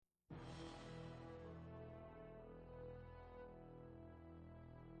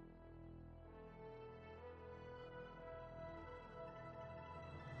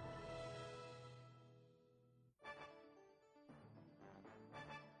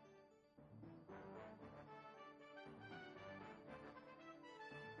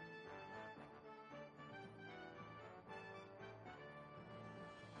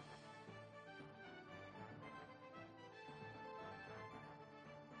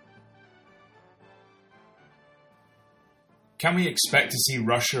Can we expect to see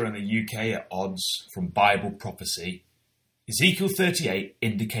Russia and the UK at odds from Bible prophecy? Ezekiel 38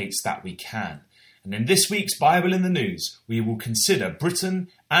 indicates that we can. And in this week's Bible in the News, we will consider Britain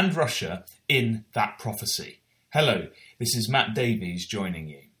and Russia in that prophecy. Hello, this is Matt Davies joining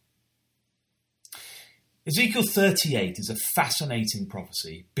you. Ezekiel 38 is a fascinating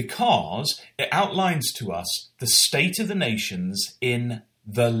prophecy because it outlines to us the state of the nations in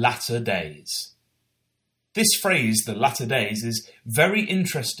the latter days. This phrase, the latter days, is very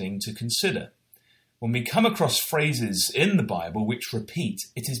interesting to consider. When we come across phrases in the Bible which repeat,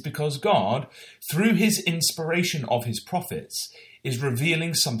 it is because God, through his inspiration of his prophets, is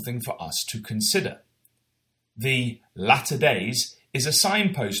revealing something for us to consider. The latter days is a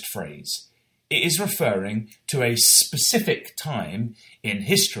signpost phrase. It is referring to a specific time in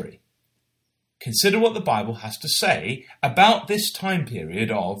history. Consider what the Bible has to say about this time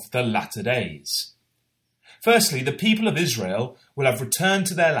period of the latter days. Firstly, the people of Israel will have returned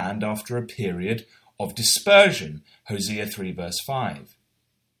to their land after a period of dispersion, Hosea 3 verse 5.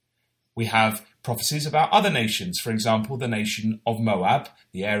 We have prophecies about other nations. For example, the nation of Moab,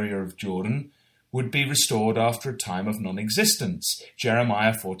 the area of Jordan, would be restored after a time of non-existence,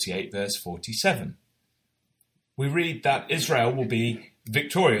 Jeremiah 48 verse 47. We read that Israel will be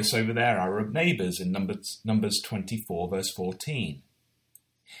victorious over their Arab neighbours in Numbers 24 verse 14.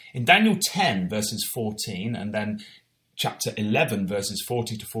 In Daniel 10 verses 14 and then chapter 11 verses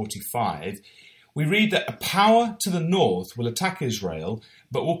 40 to 45, we read that a power to the north will attack Israel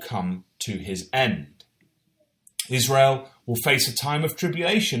but will come to his end. Israel will face a time of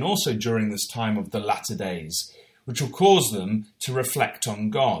tribulation also during this time of the latter days, which will cause them to reflect on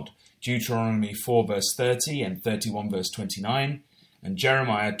God. Deuteronomy 4 verse 30 and 31 verse 29, and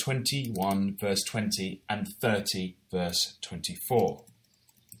Jeremiah 21 verse 20 and 30 verse 24.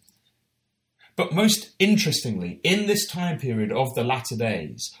 But most interestingly, in this time period of the latter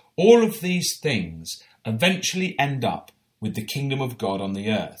days, all of these things eventually end up with the kingdom of God on the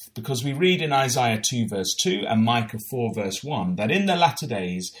earth, because we read in Isaiah 2 verse 2 and Micah 4 verse 1 that in the latter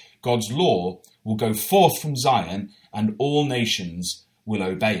days God's law will go forth from Zion and all nations will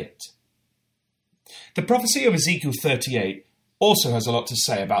obey it. The prophecy of Ezekiel 38 also has a lot to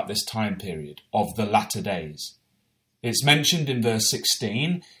say about this time period of the latter days. It's mentioned in verse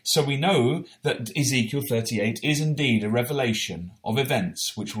 16, so we know that Ezekiel 38 is indeed a revelation of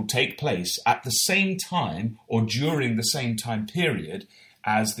events which will take place at the same time or during the same time period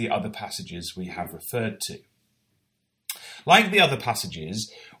as the other passages we have referred to. Like the other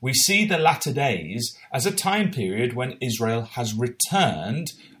passages, we see the latter days as a time period when Israel has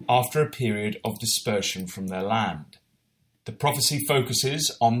returned after a period of dispersion from their land. The prophecy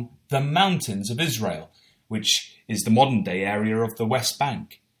focuses on the mountains of Israel, which is the modern-day area of the West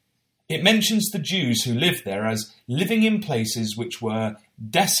Bank. It mentions the Jews who lived there as living in places which were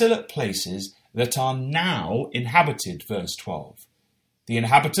desolate places that are now inhabited, verse 12. The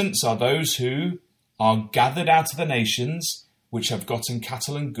inhabitants are those who are gathered out of the nations which have gotten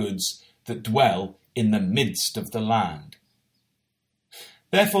cattle and goods that dwell in the midst of the land.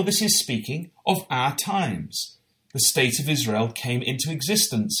 Therefore, this is speaking of our times. The state of Israel came into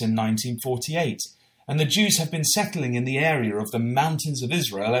existence in 1948, and the Jews have been settling in the area of the mountains of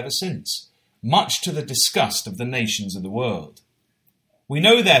Israel ever since, much to the disgust of the nations of the world. We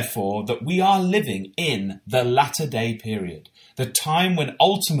know, therefore, that we are living in the latter day period, the time when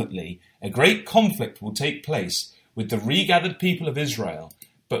ultimately a great conflict will take place with the regathered people of Israel,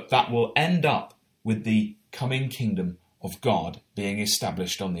 but that will end up with the coming kingdom of God being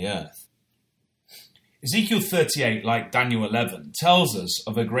established on the earth. Ezekiel 38, like Daniel 11, tells us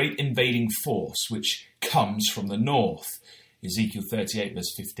of a great invading force which comes from the north. Ezekiel 38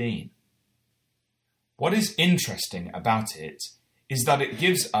 verse 15. What is interesting about it is that it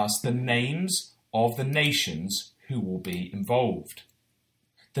gives us the names of the nations who will be involved.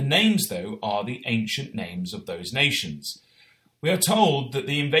 The names, though, are the ancient names of those nations. We are told that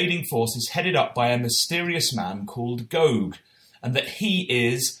the invading force is headed up by a mysterious man called Gog, and that he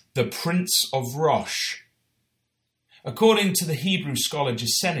is the Prince of Rosh. According to the Hebrew scholar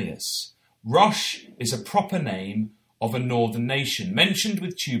Gesenius, Rosh is a proper name of a northern nation, mentioned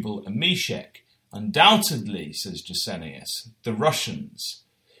with Tubal and Meshech. Undoubtedly, says Gesenius, the Russians,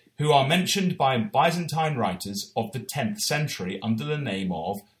 who are mentioned by Byzantine writers of the 10th century under the name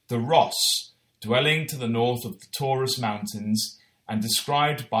of the Ross, dwelling to the north of the Taurus Mountains, and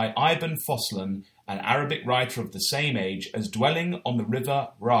described by Ibn Foslan, an Arabic writer of the same age, as dwelling on the river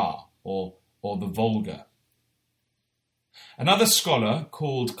Ra, or the Volga. Another scholar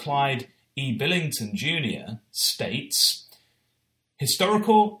called Clyde E. Billington Jr. states,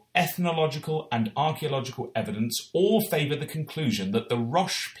 Historical, ethnological, and archaeological evidence all favour the conclusion that the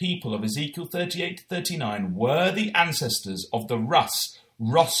Rosh people of Ezekiel 38-39 were the ancestors of the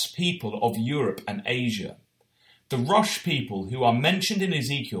Ross people of Europe and Asia. The Rosh people who are mentioned in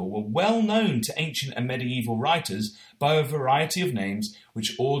Ezekiel were well known to ancient and medieval writers by a variety of names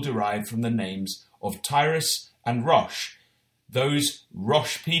which all derived from the names of Tyrus and Rosh. Those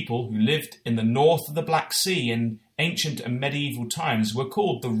Rosh people who lived in the north of the Black Sea in ancient and medieval times were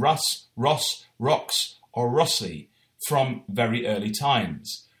called the Ross, Rox, or Rossi from very early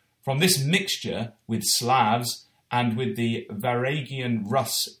times. From this mixture with Slavs and with the Varangian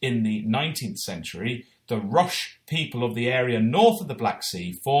Rus in the 19th century, the Rosh people of the area north of the Black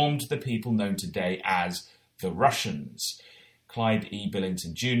Sea formed the people known today as the Russians. Clyde E.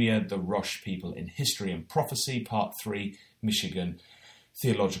 Billington Jr., The Rosh People in History and Prophecy, Part 3, Michigan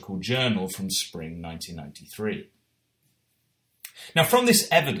Theological Journal from spring 1993. Now, from this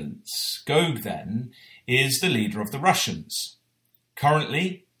evidence, Gog then is the leader of the Russians.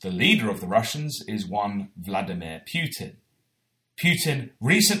 Currently, the leader of the Russians is one Vladimir Putin. Putin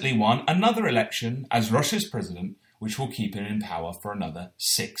recently won another election as Russia's president, which will keep him in power for another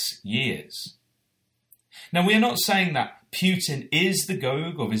 6 years. Now, we are not saying that Putin is the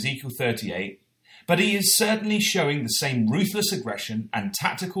Gog of Ezekiel 38, but he is certainly showing the same ruthless aggression and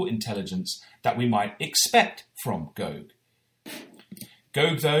tactical intelligence that we might expect from Gog.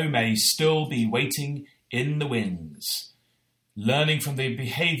 Gog, though, may still be waiting in the wings, learning from the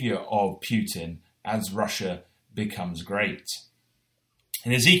behaviour of Putin as Russia becomes great.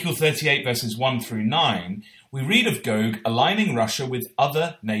 In Ezekiel 38 verses 1 through 9, we read of Gog aligning Russia with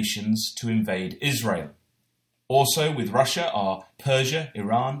other nations to invade Israel. Also with Russia are Persia,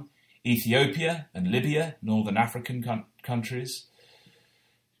 Iran, Ethiopia and Libya, northern African countries,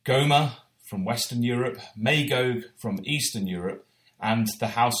 Gomer from Western Europe, Magog from Eastern Europe, and the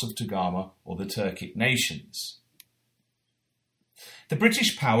House of Togarmah or the Turkic nations. The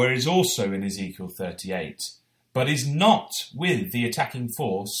British power is also in Ezekiel 38, but is not with the attacking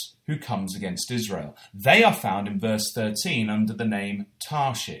force who comes against Israel. They are found in verse 13 under the name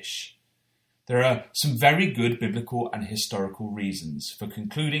Tarshish. There are some very good biblical and historical reasons for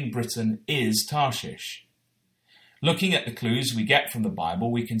concluding Britain is Tarshish. Looking at the clues we get from the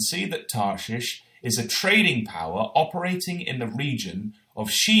Bible, we can see that Tarshish is a trading power operating in the region of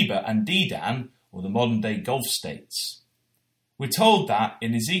Sheba and Dedan, or the modern-day Gulf states. We're told that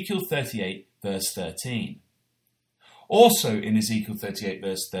in Ezekiel 38, verse 13. Also in Ezekiel 38,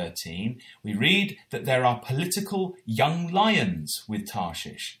 verse 13, we read that there are political young lions with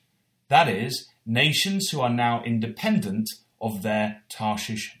Tarshish. That is, nations who are now independent of their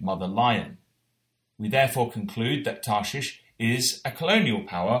Tarshish mother lion. We therefore conclude that Tarshish is a colonial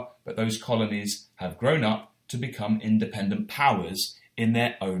power, but those colonies have grown up to become independent powers in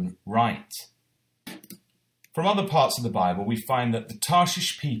their own right. From other parts of the Bible, we find that the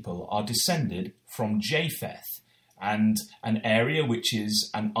Tarshish people are descended from Japheth, and an area which is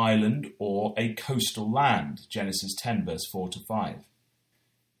an island or a coastal land, Genesis 10, verse 4 to 5.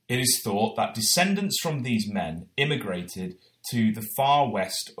 It is thought that descendants from these men immigrated to the far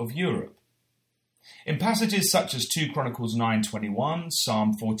west of Europe. In passages such as 2 Chronicles 9:21,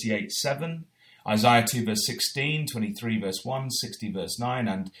 Psalm 48:7, Isaiah 2 verse 16, 23 verse 1, 60 verse 9,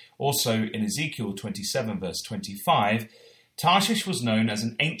 and also in Ezekiel 27 verse 25, Tarshish was known as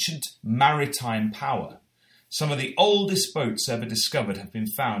an ancient maritime power. Some of the oldest boats ever discovered have been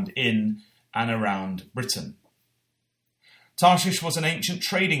found in and around Britain. Tarshish was an ancient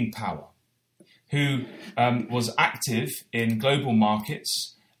trading power who was active in global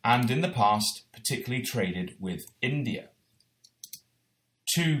markets and in the past particularly traded with India.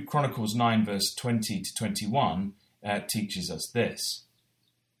 2 Chronicles 9 verse 20 to 21 teaches us this.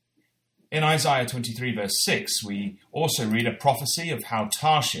 In Isaiah 23 verse 6 we also read a prophecy of how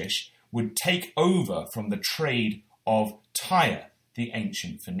Tarshish would take over from the trade of Tyre, the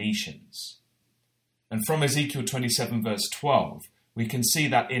ancient Phoenicians. And from Ezekiel 27 verse 12 we can see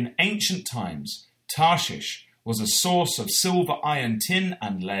that in ancient times Tarshish was a source of silver, iron, tin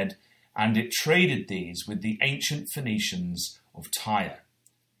and lead, and it traded these with the ancient Phoenicians of Tyre.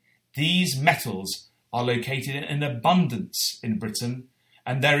 These metals are located in abundance in Britain,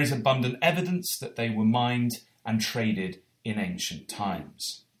 and there is abundant evidence that they were mined and traded in ancient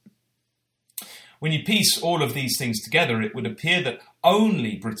times. When you piece all of these things together, it would appear that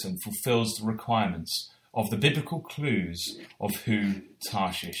only Britain fulfills the requirements of the biblical clues of who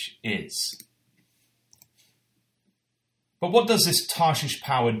Tarshish is. But what does this Tarshish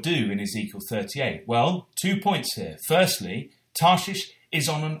power do in Ezekiel 38? Well, 2 points here. Firstly, Tarshish is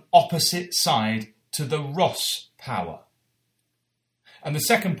on an opposite side to the Ross power. And the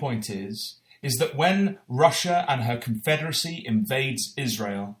second point is that when Russia and her confederacy invades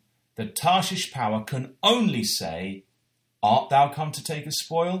Israel, the Tarshish power can only say, "Art thou come to take a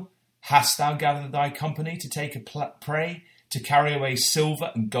spoil? Hast thou gathered thy company to take a prey, to carry away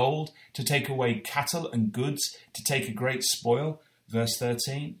silver and gold, to take away cattle and goods, to take a great spoil?" Verse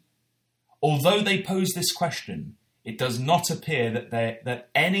 13. Although they pose this question, it does not appear that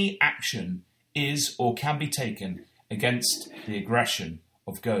any action is or can be taken against the aggression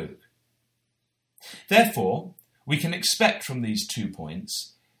of Gog. Therefore, we can expect from these 2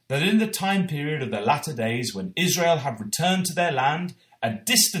 points that in the time period of the latter days when Israel have returned to their land, a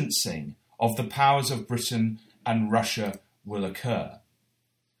distancing of the powers of Britain and Russia will occur.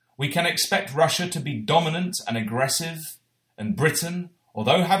 We can expect Russia to be dominant and aggressive, and Britain,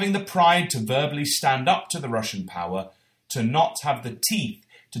 although having the pride to verbally stand up to the Russian power, to not have the teeth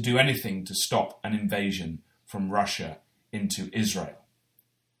to do anything to stop an invasion from Russia into Israel.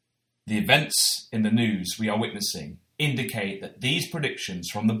 The events in the news we are witnessing indicate that these predictions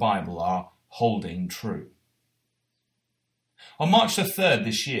from the Bible are holding true. On March the 3rd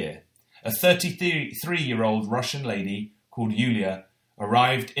this year, a 33-year-old Russian lady called Yulia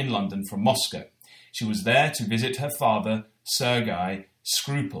arrived in London from Moscow. She was there to visit her father, Sergei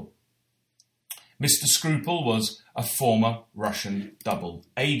Skripal. Mr. Skripal was a former Russian double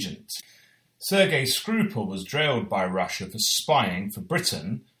agent. Sergei Skripal was jailed by Russia for spying for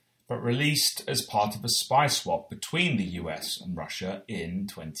Britain, but released as part of a spy swap between the US and Russia in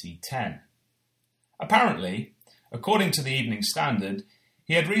 2010. Apparently, according to the Evening Standard,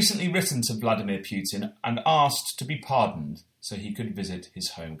 he had recently written to Vladimir Putin and asked to be pardoned so he could visit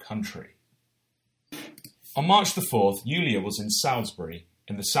his home country. On March the 4th, Yulia was in Salisbury,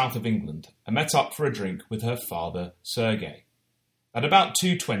 in the south of England, and met up for a drink with her father, Sergei. At about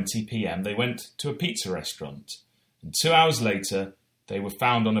 2:20 p.m, they went to a pizza restaurant, and 2 hours later, they were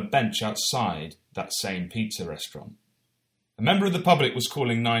found on a bench outside that same pizza restaurant. A member of the public was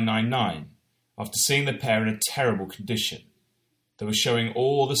calling 999 after seeing the pair in a terrible condition. They were showing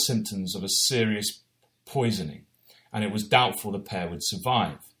all the symptoms of a serious poisoning, and it was doubtful the pair would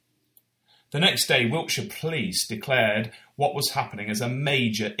survive. The next day, Wiltshire Police declared what was happening as a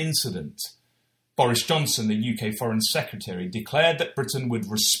major incident. Boris Johnson, the UK Foreign Secretary, declared that Britain would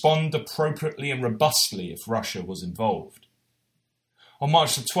respond appropriately and robustly if Russia was involved. On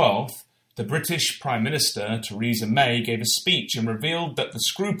March the 12th, the British Prime Minister, Theresa May, gave a speech and revealed that the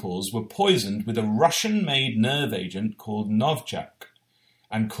Skripals were poisoned with a Russian-made nerve agent called Novichok,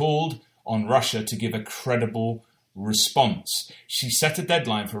 and called on Russia to give a credible response. She set a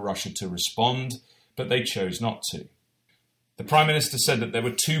deadline for Russia to respond, but they chose not to. The Prime Minister said that there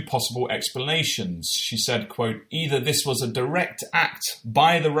were 2 possible explanations. She said, quote, "Either this was a direct act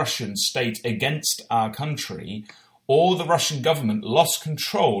by the Russian state against our country, or the Russian government lost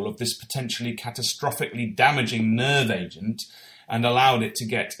control of this potentially catastrophically damaging nerve agent and allowed it to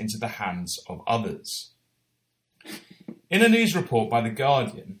get into the hands of others." In a news report by The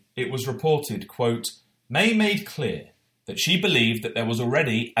Guardian, it was reported, quote, "May made clear that she believed that there was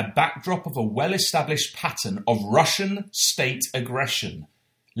already a backdrop of a well-established pattern of Russian state aggression,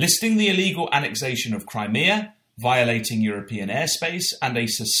 listing the illegal annexation of Crimea, violating European airspace, and a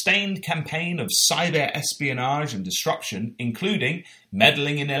sustained campaign of cyber espionage and disruption, including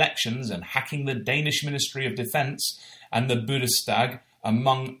meddling in elections and hacking the Danish Ministry of Defence and the Bundestag,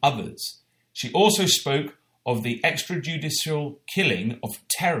 among others." She also spoke of the extrajudicial killing of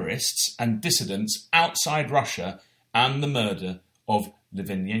terrorists and dissidents outside Russia and the murder of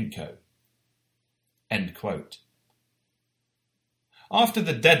Litvinenko. End quote. After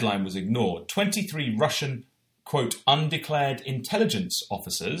the deadline was ignored, 23 Russian, quote, "undeclared intelligence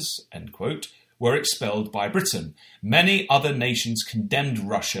officers," end quote, were expelled by Britain. Many other nations condemned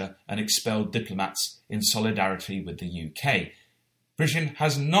Russia and expelled diplomats in solidarity with the UK. Britain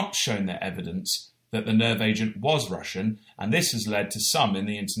has not shown their evidence that the nerve agent was Russian, and this has led to some in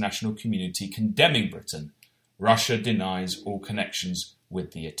the international community condemning Britain. Russia denies all connections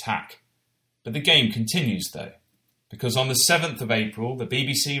with the attack. But the game continues, though, because on the 7th of April, the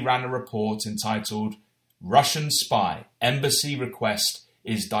BBC ran a report entitled "Russian Spy, Embassy Request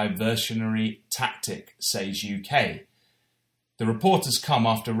is Diversionary Tactic, Says UK." The report has come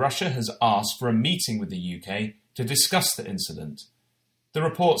after Russia has asked for a meeting with the UK to discuss the incident. The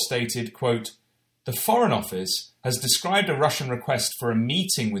report stated, quote, "The Foreign Office has described a Russian request for a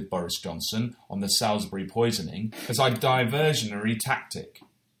meeting with Boris Johnson on the Salisbury poisoning as a diversionary tactic.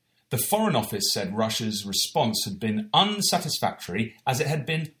 The Foreign Office said Russia's response had been unsatisfactory as it had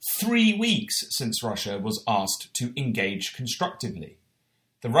been 3 weeks since Russia was asked to engage constructively.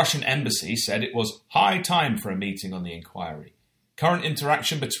 The Russian embassy said it was high time for a meeting on the inquiry. Current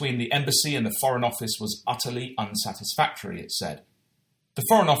interaction between the embassy and the Foreign Office was utterly unsatisfactory, it said. The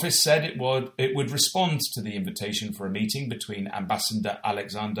Foreign Office said it would respond to the invitation for a meeting between Ambassador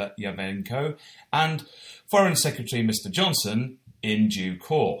Alexander Yavenko and Foreign Secretary Mr. Johnson in due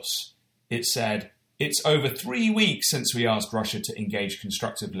course. It said, "It's over 3 weeks since we asked Russia to engage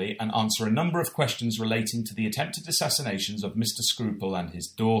constructively and answer a number of questions relating to the attempted assassinations of Mr. Skripal and his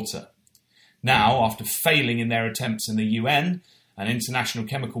daughter. Now, after failing in their attempts in the UN, an international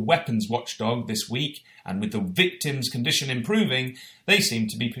chemical weapons watchdog this week, and with the victims' condition improving, they seem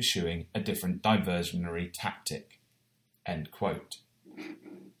to be pursuing a different diversionary tactic." End quote.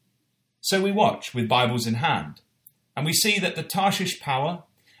 So we watch with Bibles in hand, and we see that the Tarshish power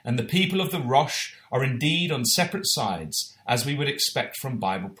and the people of the Rosh are indeed on separate sides, as we would expect from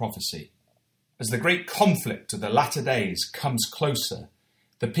Bible prophecy. As the great conflict of the latter days comes closer,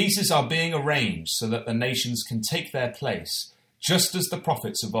 the pieces are being arranged so that the nations can take their place, just as the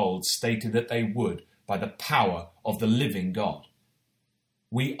prophets of old stated that they would by the power of the living God.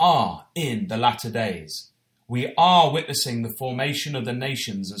 We are in the latter days. We are witnessing the formation of the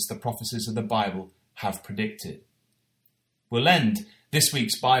nations as the prophecies of the Bible have predicted. We'll end this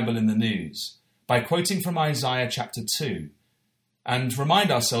week's Bible in the News by quoting from Isaiah chapter 2 and remind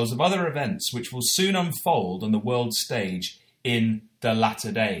ourselves of other events which will soon unfold on the world stage in the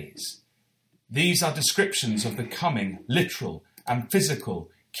latter days. These are descriptions of the coming literal and physical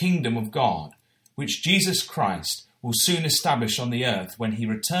kingdom of God, which Jesus Christ will soon establish on the earth when he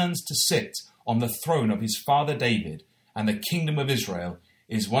returns to sit on the throne of his father David and the kingdom of Israel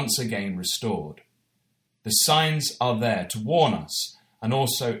is once again restored. The signs are there to warn us and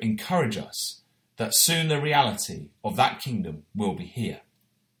also encourage us that soon the reality of that kingdom will be here.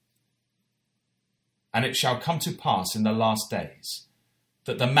 And it shall come to pass in the last days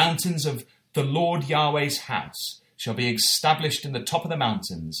that the mountains of the Lord Yahweh's house shall be established in the top of the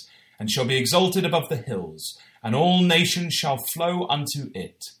mountains, and shall be exalted above the hills, and all nations shall flow unto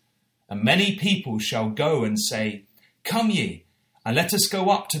it. And many people shall go and say, Come ye, and let us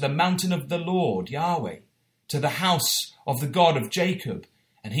go up to the mountain of the Lord Yahweh, to the house of the God of Jacob,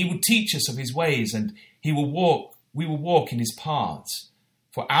 and he will teach us of his ways, and we will walk in his paths.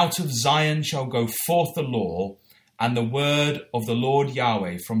 For out of Zion shall go forth the law, and the word of the Lord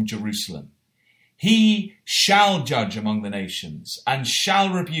Yahweh from Jerusalem. He shall judge among the nations, and shall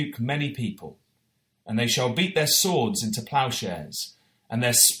rebuke many people. And they shall beat their swords into plowshares, and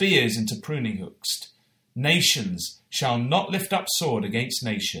their spears into pruning hooks. Nations shall not lift up sword against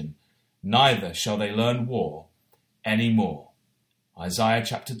nation, neither shall they learn war any more. Isaiah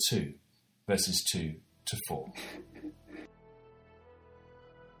chapter 2, verses 2 to 4.